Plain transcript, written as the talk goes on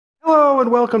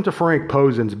and welcome to Frank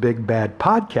Posen's Big Bad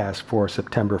Podcast for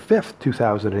September 5th,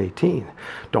 2018.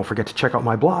 Don't forget to check out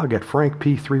my blog at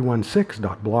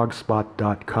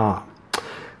frankp316.blogspot.com.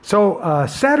 So,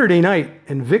 Saturday night,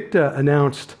 Invicta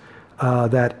announced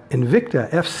that Invicta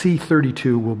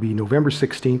FC32 will be November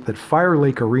 16th at Fire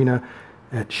Lake Arena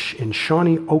in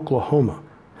Shawnee, Oklahoma.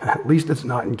 At least it's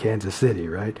not in Kansas City,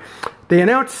 right? They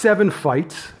announced 7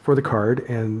 fights for the card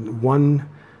and 1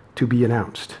 to be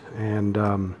announced. And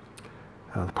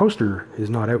the poster is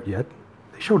not out yet.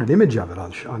 They showed an image of it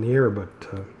on the air, but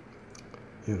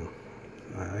I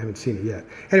haven't seen it yet.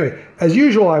 Anyway, as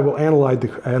usual, I will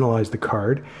analyze the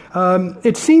card.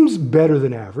 It seems better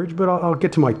than average, but I'll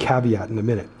get to my caveat in a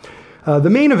minute. The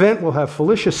main event will have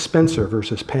Felicia Spencer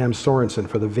versus Pam Sorensen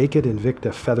for the vacant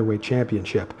Invicta Featherweight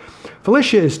Championship.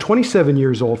 Felicia is 27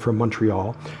 years old from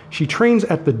Montreal. She trains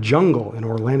at the Jungle in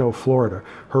Orlando, Florida.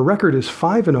 Her record is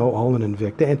 5-0 all in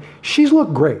Invicta, and she's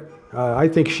looked great. I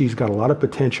think she's got a lot of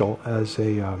potential as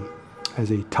a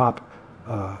top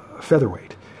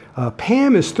featherweight.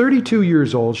 Pam is 32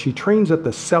 years old. She trains at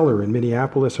the Cellar in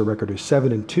Minneapolis. Her record is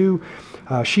 7-2.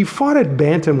 She fought at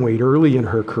bantamweight early in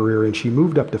her career, and she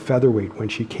moved up to featherweight when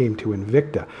she came to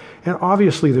Invicta. And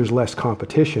obviously there's less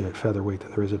competition at featherweight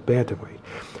than there is at bantamweight.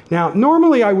 Now,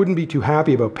 normally I wouldn't be too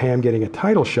happy about Pam getting a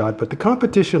title shot, but the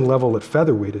competition level at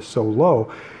featherweight is so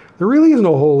low, there really isn't a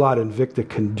whole lot Invicta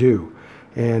can do.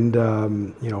 And,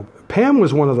 Pam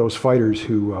was one of those fighters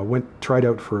who tried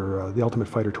out for the Ultimate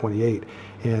Fighter 28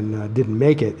 and didn't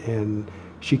make it, and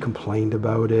she complained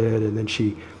about it, and then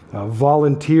she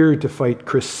volunteered to fight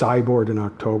Chris Cyborg in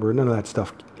October. None of that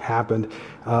stuff happened.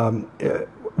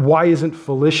 Why isn't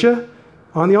Felicia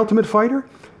on the Ultimate Fighter?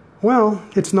 Well,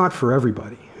 it's not for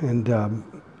everybody, and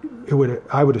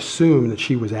I would assume that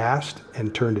she was asked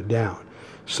and turned it down.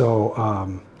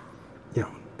 So,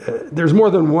 there's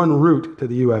more than one route to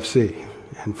the UFC,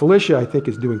 and Felicia, I think,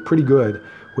 is doing pretty good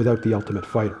without the Ultimate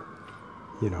Fighter.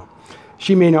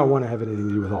 She may not want to have anything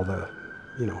to do with all the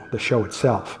show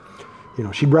itself.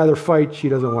 She'd rather fight. She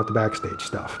doesn't want the backstage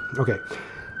stuff. Okay.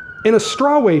 In a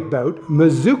strawweight bout,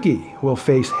 Mizuki will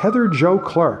face Heather Jo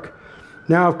Clark.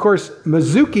 Now, of course,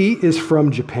 Mizuki is from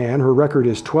Japan. Her record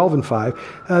is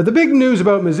 12-5. The big news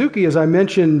about Mizuki, as I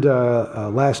mentioned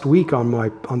last week on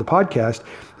the podcast,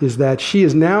 is that she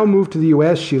has now moved to the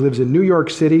U.S. She lives in New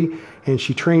York City, and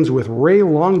she trains with Ray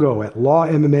Longo at Law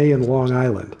MMA in Long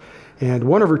Island. And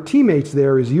one of her teammates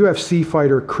there is UFC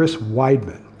fighter Chris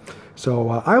Weidman. So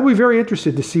I'll be very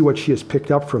interested to see what she has picked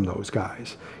up from those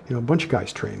guys. A bunch of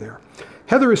guys train there.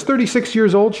 Heather is 36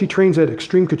 years old. She trains at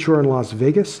Extreme Couture in Las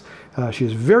Vegas. She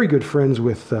is very good friends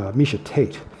with Miesha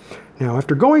Tate. Now,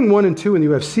 after going 1-2 in the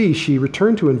UFC, she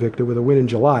returned to Invicta with a win in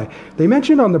July. They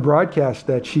mentioned on the broadcast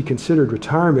that she considered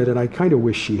retirement, and I kind of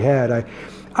wish she had.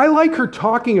 I like her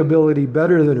talking ability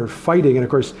better than her fighting, and of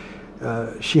course,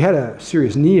 she had a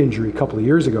serious knee injury a couple of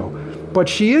years ago. But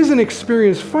she is an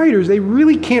experienced fighter. They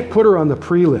really can't put her on the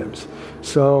prelims.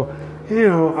 So,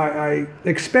 I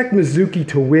expect Mizuki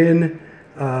to win,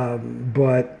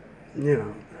 but,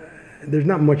 there's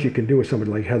not much you can do with somebody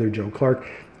like Heather Jo Clark.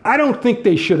 I don't think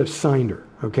they should have signed her,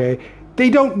 okay?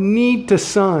 They don't need to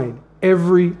sign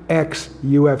every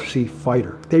ex-UFC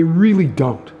fighter. They really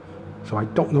don't. So I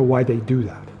don't know why they do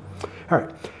that. All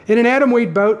right. In an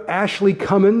atomweight bout, Ashley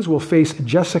Cummins will face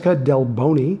Jessica Del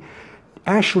Boni.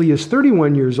 Ashley is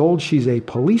 31 years old. She's a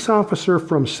police officer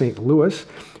from St. Louis.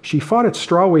 She fought at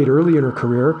strawweight early in her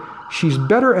career. She's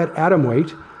better at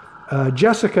atomweight.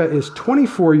 Jessica is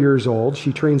 24 years old.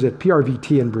 She trains at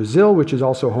PRVT in Brazil, which is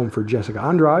also home for Jessica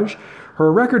Andrade.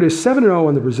 Her record is 7-0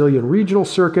 on the Brazilian regional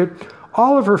circuit.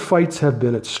 All of her fights have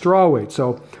been at strawweight.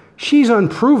 So she's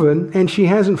unproven, and she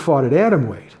hasn't fought at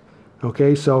atomweight.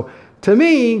 Okay, so to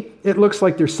me, it looks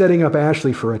like they're setting up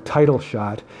Ashley for a title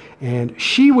shot, and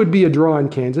she would be a draw in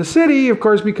Kansas City, of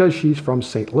course, because she's from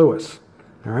St. Louis.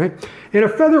 All right. In a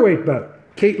featherweight bout,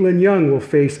 Caitlin Young will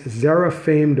face Zara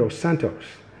Fame dos Santos.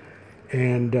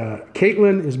 And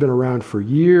Caitlin has been around for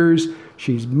years.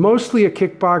 She's mostly a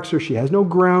kickboxer. She has no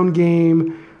ground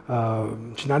game. Her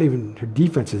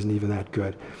defense isn't even that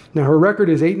good. Now, her record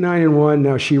is 8-9-1.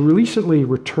 Now, she recently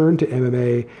returned to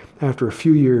MMA after a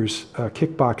few years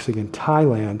kickboxing in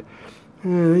Thailand.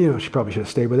 She probably should have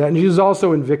stayed with that. And she was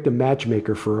also Invicta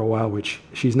matchmaker for a while, which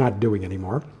she's not doing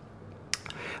anymore.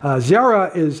 Zara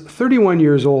is 31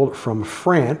 years old from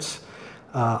France.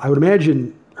 I would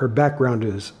imagine her background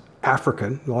is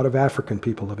African, a lot of African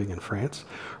people living in France.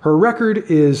 Her record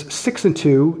is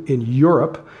 6-2 in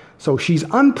Europe, so she's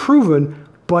unproven,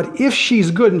 but if she's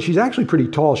good, and she's actually pretty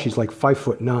tall, she's like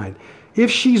 5'9".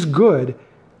 If she's good,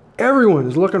 everyone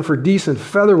is looking for decent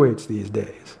featherweights these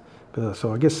days.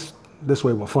 So I guess This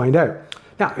way we'll find out.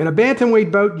 Now, in a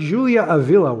bantamweight bout, Julia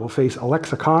Avila will face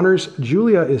Alexa Connors.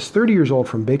 Julia is 30 years old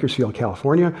from Bakersfield,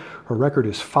 California. Her record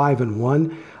is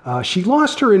 5-1. She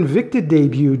lost her Invicta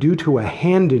debut due to a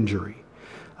hand injury.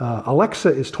 Alexa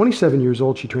is 27 years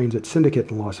old. She trains at Syndicate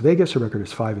in Las Vegas. Her record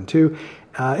is 5-2.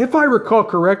 If I recall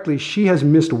correctly, she has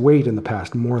missed weight in the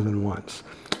past more than once.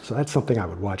 So that's something I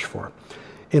would watch for.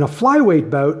 In a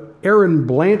flyweight bout, Erin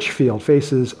Blanchfield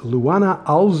faces Luana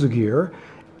Alzugir.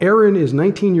 Erin is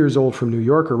 19 years old from New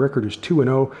York. Her record is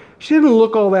 2-0. She didn't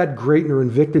look all that great in her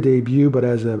Invicta debut, but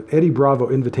as an Eddie Bravo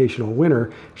Invitational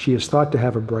winner, she is thought to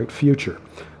have a bright future.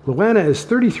 Luana is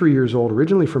 33 years old,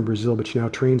 originally from Brazil, but she now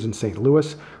trains in St.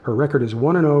 Louis. Her record is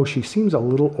 1-0. She seems a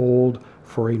little old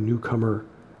for a newcomer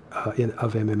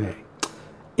of MMA.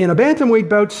 In a bantamweight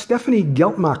bout, Stephanie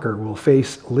Geltmacher will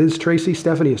face Liz Tracy.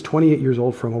 Stephanie is 28 years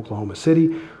old from Oklahoma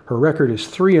City. Her record is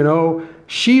 3-0.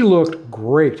 She looked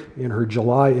great in her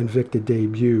July Invicta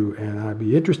debut, and I'd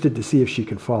be interested to see if she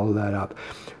can follow that up.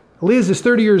 Liz is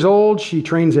 30 years old. She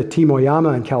trains at Team Oyama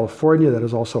in California. That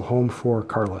is also home for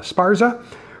Carla Esparza.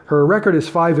 Her record is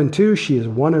 5-2. She is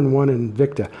 1-1 in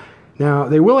Invicta. Now,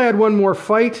 they will add one more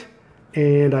fight,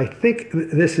 and I think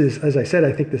this is, as I said,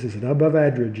 I think this is an above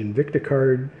average Invicta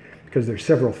card because there's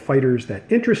several fighters that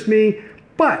interest me,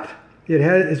 but it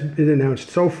has been announced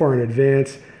so far in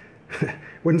advance.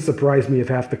 Wouldn't surprise me if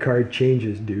half the card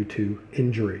changes due to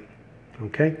injury.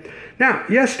 Okay? Now,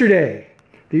 yesterday,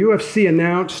 the UFC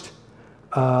announced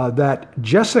that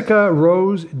Jessica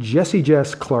Rose Jessie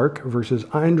Jess Clark versus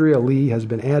Andrea Lee has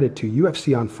been added to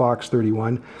UFC on Fox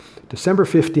 31, December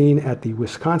 15 at the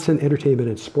Wisconsin Entertainment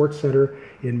and Sports Center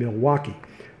in Milwaukee.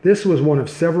 This was one of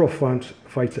several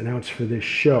fights announced for this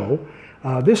show.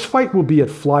 This fight will be at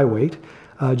flyweight.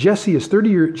 Jessie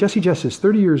Jess is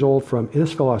 30 years old from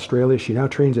Innisfail, Australia. She now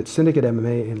trains at Syndicate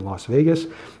MMA in Las Vegas.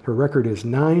 Her record is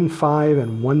 9-5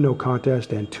 and 1 no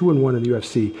contest and 2-1 in the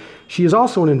UFC. She is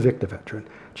also an Invicta veteran.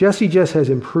 Jessie Jess has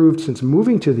improved since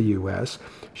moving to the U.S.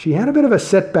 She had a bit of a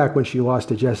setback when she lost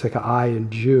to Jessica Ai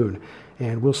in June,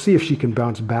 and we'll see if she can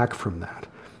bounce back from that.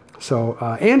 So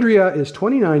Andrea is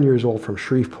 29 years old from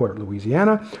Shreveport,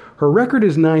 Louisiana. Her record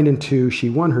is 9-2.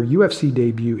 She won her UFC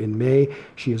debut in May.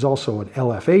 She is also an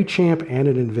LFA champ and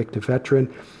an Invicta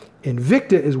veteran.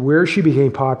 Invicta is where she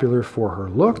became popular for her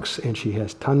looks, and she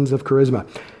has tons of charisma.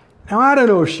 Now, I don't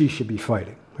know if she should be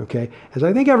fighting, okay? As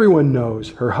I think everyone knows,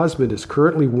 her husband is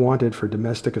currently wanted for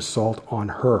domestic assault on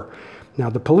her.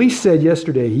 Now, the police said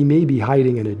yesterday he may be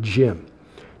hiding in a gym.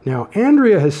 Now,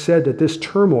 Andrea has said that this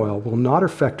turmoil will not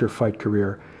affect her fight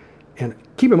career. And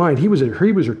keep in mind, he was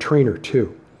her trainer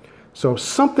too. So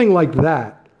something like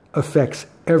that affects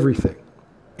everything,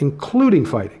 including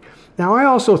fighting. Now, I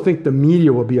also think the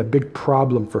media will be a big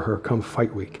problem for her come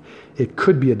fight week. It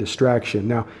could be a distraction.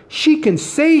 Now, she can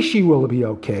say she will be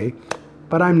okay,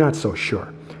 but I'm not so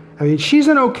sure. I mean, she's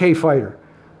an okay fighter,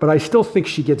 but I still think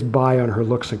she gets by on her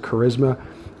looks and charisma.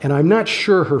 And I'm not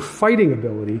sure her fighting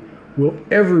ability will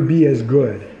ever be as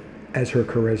good as her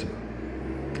charisma.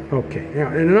 Okay, now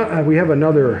and we have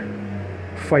another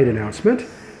fight announcement,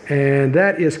 and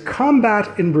that is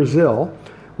Combat in Brazil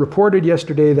reported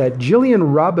yesterday that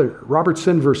Jillian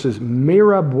Robertson versus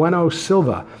Mayra Bueno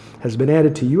Silva has been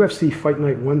added to UFC Fight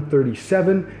Night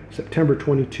 137, September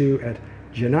 22 at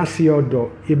Ginásio do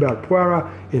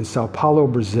Ibirapuera in Sao Paulo,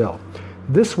 Brazil.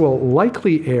 This will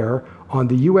likely air on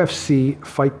the UFC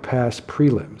Fight Pass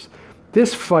prelims.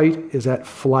 This fight is at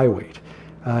flyweight.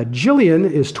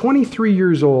 Jillian is 23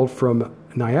 years old from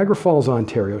Niagara Falls,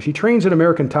 Ontario. She trains an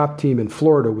American Top Team in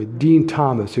Florida with Dean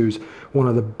Thomas, who's one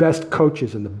of the best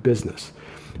coaches in the business.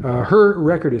 Her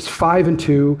record is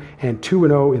 5-2 and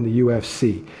 2-0 in the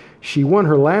UFC. She won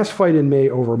her last fight in May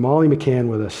over Molly McCann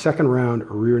with a second-round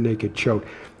rear naked choke.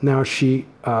 Now, she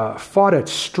fought at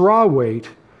strawweight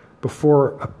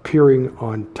before appearing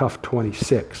on Tough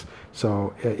 26.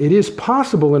 So it is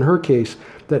possible in her case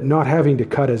that not having to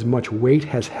cut as much weight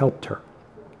has helped her.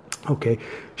 Okay,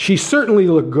 she certainly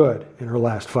looked good in her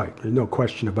last fight. There's no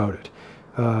question about it.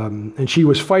 And she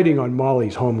was fighting on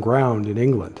Molly's home ground in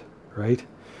England, right?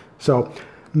 So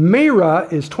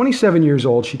Mayra is 27 years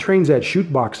old. She trains at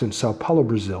Shootbox in Sao Paulo,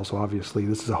 Brazil. So obviously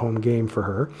this is a home game for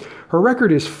her. Her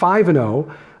record is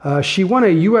 5-0. She won a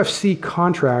UFC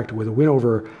contract with a win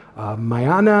over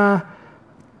Mayana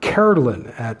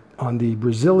Carolyn on the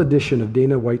Brazil edition of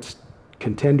Dana White's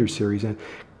Contender Series. And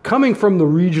coming from the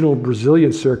regional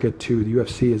Brazilian circuit to the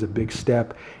UFC is a big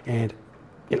step. And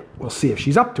we'll see if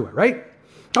she's up to it, right?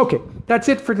 Okay, that's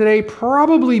it for today.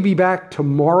 Probably be back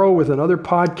tomorrow with another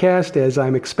podcast as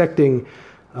I'm expecting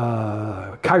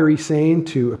Kairi Sane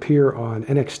to appear on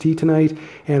NXT tonight.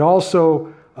 And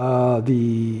also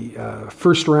The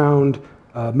first round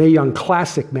Mae Young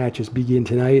Classic matches begin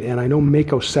tonight, and I know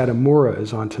Meiko Satomura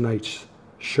is on tonight's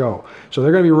show. So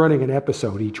they're going to be running an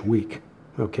episode each week,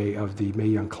 okay, of the Mae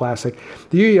Young Classic.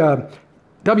 The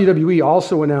WWE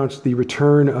also announced the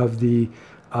return of the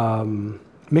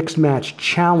Mixed Match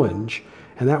Challenge,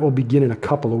 and that will begin in a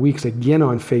couple of weeks, again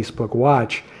on Facebook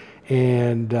Watch.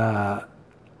 And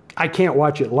I can't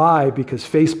watch it live because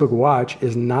Facebook Watch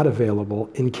is not available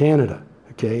in Canada,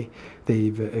 okay?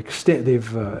 They've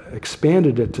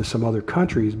expanded it to some other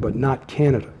countries, but not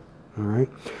Canada, all right?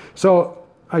 So,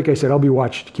 like I said, I'll be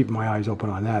keeping my eyes open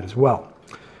on that as well.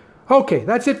 Okay,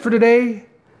 that's it for today.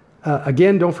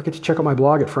 Again, don't forget to check out my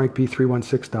blog at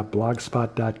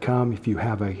frankp316.blogspot.com. If you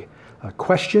have a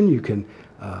question, you can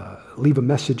leave a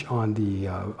message on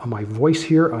my voice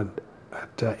here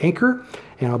at Anchor,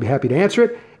 and I'll be happy to answer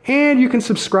it. And you can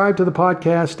subscribe to the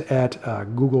podcast at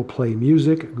Google Play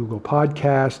Music, Google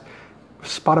Podcast,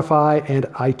 Spotify, and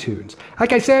iTunes.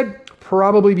 Like I said,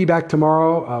 probably be back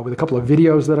tomorrow with a couple of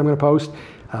videos that I'm going to post.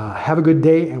 Have a good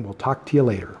day, and we'll talk to you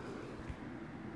later.